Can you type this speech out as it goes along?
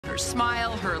Her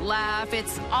smile, her laugh,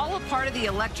 it's all a part of the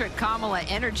electric Kamala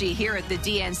energy here at the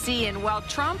DNC. And while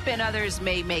Trump and others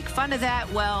may make fun of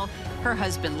that, well, her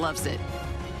husband loves it.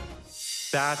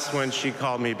 That's when she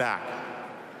called me back.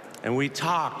 And we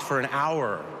talked for an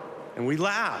hour, and we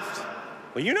laughed.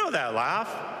 Well, you know that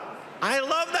laugh. I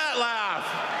love that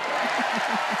laugh.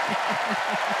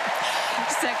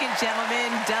 Second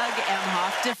gentleman Doug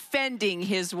Emhoff defending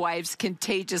his wife's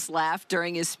contagious laugh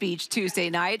during his speech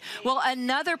Tuesday night. Well,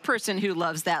 another person who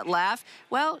loves that laugh,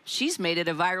 well, she's made it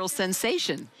a viral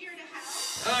sensation.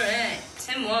 All right,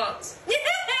 Tim Waltz.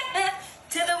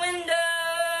 To the window,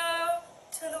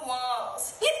 to the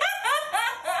walls.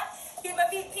 Get my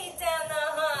feet down the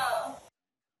hall.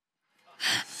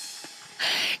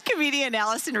 Comedian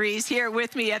Allison Reese here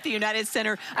with me at the United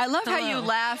Center. I love how you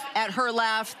laugh at her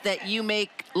laugh that you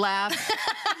make laugh.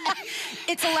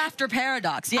 It's a laughter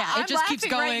paradox. Yeah, I'm it just keeps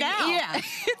going. right now. Yeah,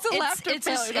 it's a laughter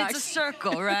paradox. It's a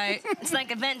circle, right? It's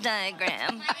like a Venn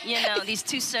diagram. You know, these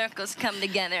two circles come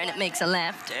together and it makes a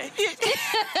laughter.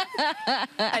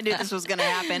 I knew this was going to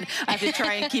happen. I have to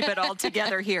try and keep it all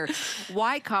together here.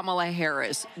 Why Kamala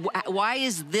Harris? Why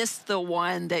is this the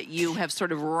one that you have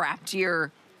sort of wrapped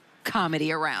your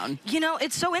comedy around? You know,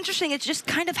 it's so interesting. It just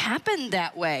kind of happened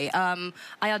that way. I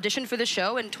auditioned for the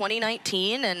show in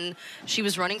 2019, and she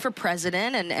was running for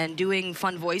president, and doing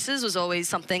fun voices was always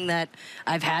something that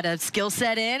I've had a skill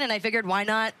set in, and I figured, why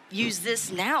not use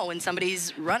this now when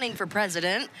somebody's running for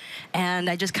president? And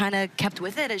I just kind of kept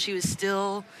with it as she was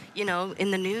still, you know, in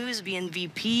the news, being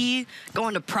VP,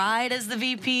 going to Pride as the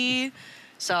VP.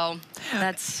 So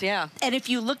that's, yeah. And if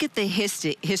you look at the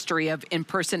history of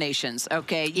impersonations,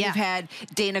 okay, you've had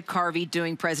Dana Carvey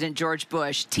doing President George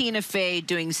Bush, Tina Fey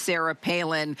doing Sarah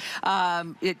Palin. I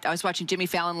was watching Jimmy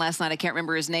Fallon last night. I can't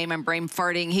remember his name. I'm brain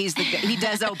farting. He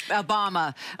does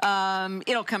Obama.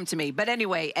 It'll come to me. But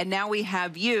anyway, and now we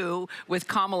have you with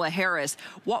Kamala Harris.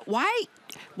 Why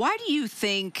do you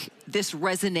think this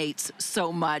resonates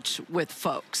so much with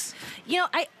folks? You know,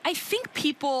 I think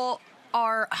people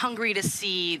are hungry to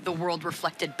see the world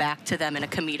reflected back to them in a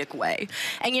comedic way.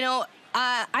 And, you know,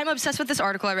 I'm obsessed with this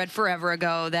article I read forever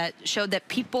ago that showed that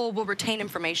people will retain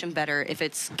information better if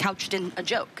it's couched in a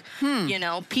joke. You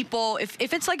know, people, if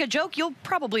it's like a joke, you'll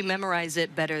probably memorize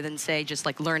it better than, say, just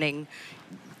like learning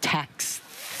tax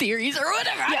theories or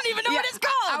whatever. I don't even know what it's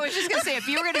called. I was just gonna say, if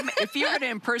you're gonna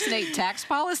impersonate tax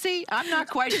policy, I'm not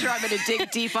quite sure I'm gonna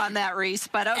dig deep on that, Reese.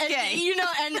 But okay, and, you know,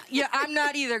 and yeah, I'm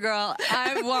not either, girl.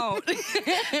 I won't.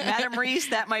 Madam Reese,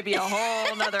 that might be a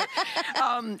whole nother.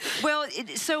 Well,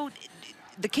 so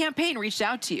the campaign reached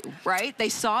out to you, right? They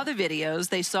saw the videos.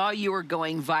 They saw you were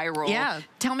going viral. Yeah.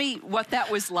 Tell me what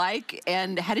that was like,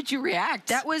 and how did you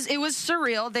react? It was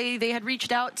surreal. They had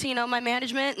reached out to, you know, my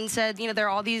management and said, you know, there are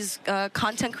all these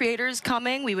content creators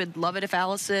coming. We would love it if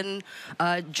Allison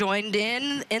joined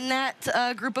in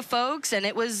that group of folks, and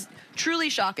it was truly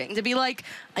shocking to be like,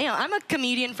 you know, I'm a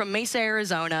comedian from Mesa,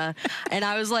 Arizona, and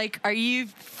I was like, are you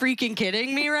freaking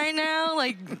kidding me right now?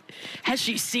 Like, has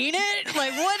she seen it?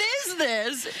 Like, what is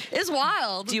this? It's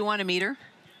wild. Do you want to meet her?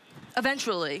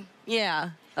 Eventually, yeah.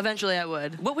 Eventually I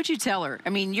would. What would you tell her? I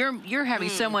mean, you're having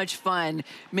so much fun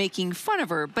making fun of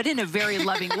her, but in a very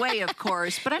loving way, of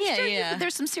course. But I'm sure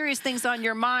there's some serious things on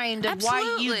your mind of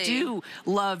why you do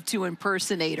love to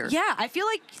impersonate her. Yeah, I feel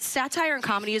like satire and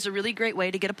comedy is a really great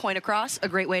way to get a point across, a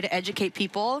great way to educate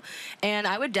people. And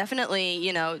I would definitely,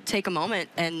 you know, take a moment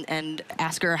and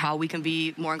ask her how we can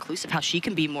be more inclusive, how she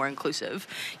can be more inclusive,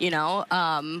 you know,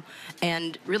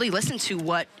 and really listen to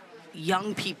what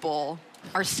young people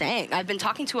are saying. I've been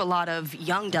talking to a lot of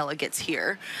young delegates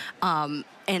here, and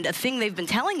a thing they've been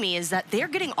telling me is that they're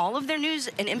getting all of their news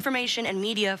and information and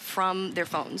media from their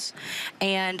phones.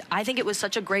 And I think it was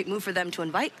such a great move for them to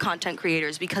invite content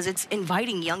creators because it's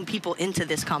inviting young people into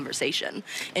this conversation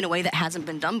in a way that hasn't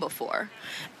been done before.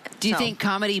 Do you think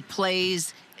comedy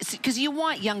plays, because you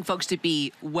want young folks to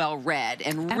be well-read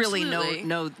and really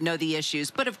know the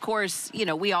issues. But of course, you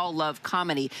know, we all love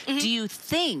comedy. Do you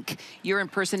think your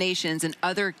impersonations and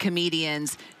other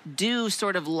comedians do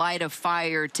sort of light a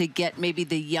fire to get maybe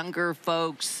the younger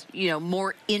folks, you know,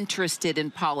 more interested in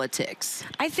politics?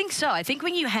 I think so. I think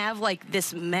when you have like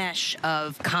this mesh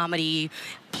of comedy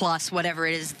plus whatever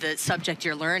it is the subject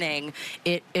you're learning,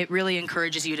 it really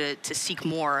encourages you to seek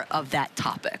more of that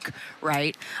topic,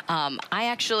 right?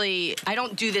 I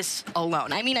don't do this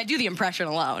alone. I mean, I do the impression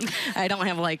alone. I don't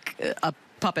have like a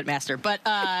puppet master. But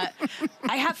I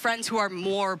have friends who are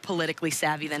more politically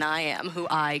savvy than I am, who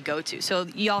I go to. So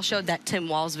y'all showed that Tim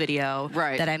Walz video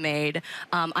that I made.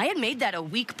 I had made that a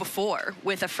week before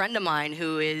with a friend of mine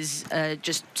who is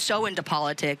just so into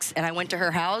politics, and I went to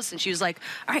her house, and she was like,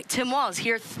 all right, Tim Walz,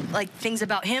 here like things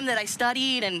about him that I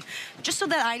studied, and just so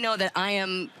that I know that I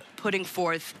am putting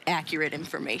forth accurate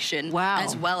information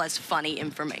as well as funny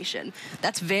information.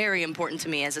 That's very important to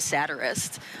me as a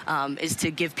satirist, is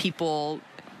to give people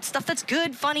stuff that's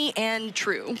good, funny, and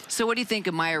true. So what do you think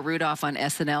of Maya Rudolph on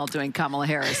SNL doing Kamala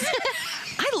Harris?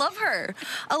 I love her.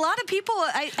 A lot of people,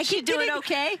 I keep doing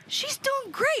okay? She's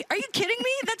doing great. Are you kidding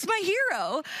me? That's my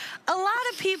hero. A lot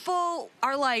of people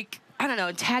are like, I don't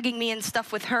know, tagging me and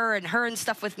stuff with her and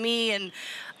stuff with me. And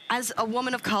as a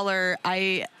woman of color,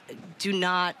 I do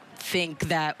not think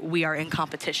that we are in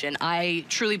competition. I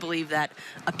truly believe that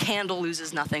a candle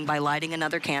loses nothing by lighting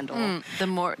another candle. The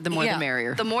more the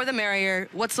merrier. The more the merrier.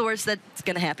 What's the worst that's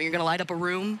going to happen? You're going to light up a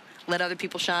room, let other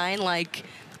people shine? Like,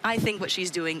 I think what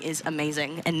she's doing is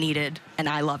amazing and needed, and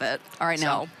I love it. All right,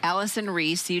 now, Allison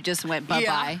Reese, you just went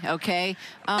bye-bye, okay?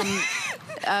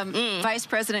 Vice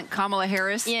President Kamala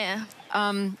Harris. Yeah.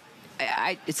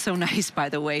 It's so nice, by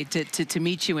the way, to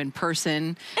meet you in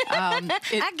person.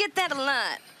 I get that a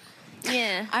lot.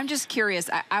 Yeah. I'm just curious.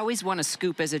 I always want to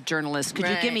scoop as a journalist. Could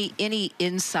you give me any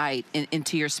insight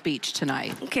into your speech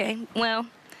tonight? Okay. Well,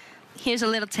 here's a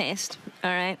little taste, all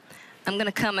right? I'm going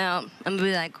to come out. I'm going to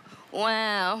be like,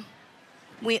 wow,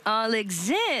 we all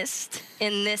exist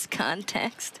in this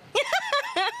context.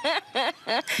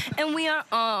 And we are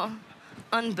all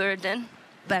unburdened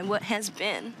by what has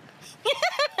been.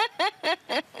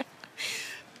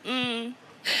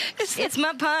 It's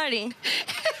my party,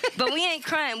 but we ain't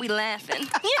crying, we laughing.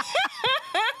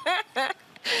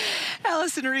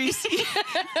 Allison Reese,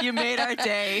 you made our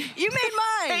day. You made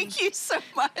mine. Thank you so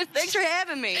much. Thanks for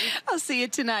having me. I'll see you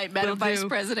tonight, Madam Vice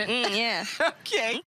President. Yeah. Okay.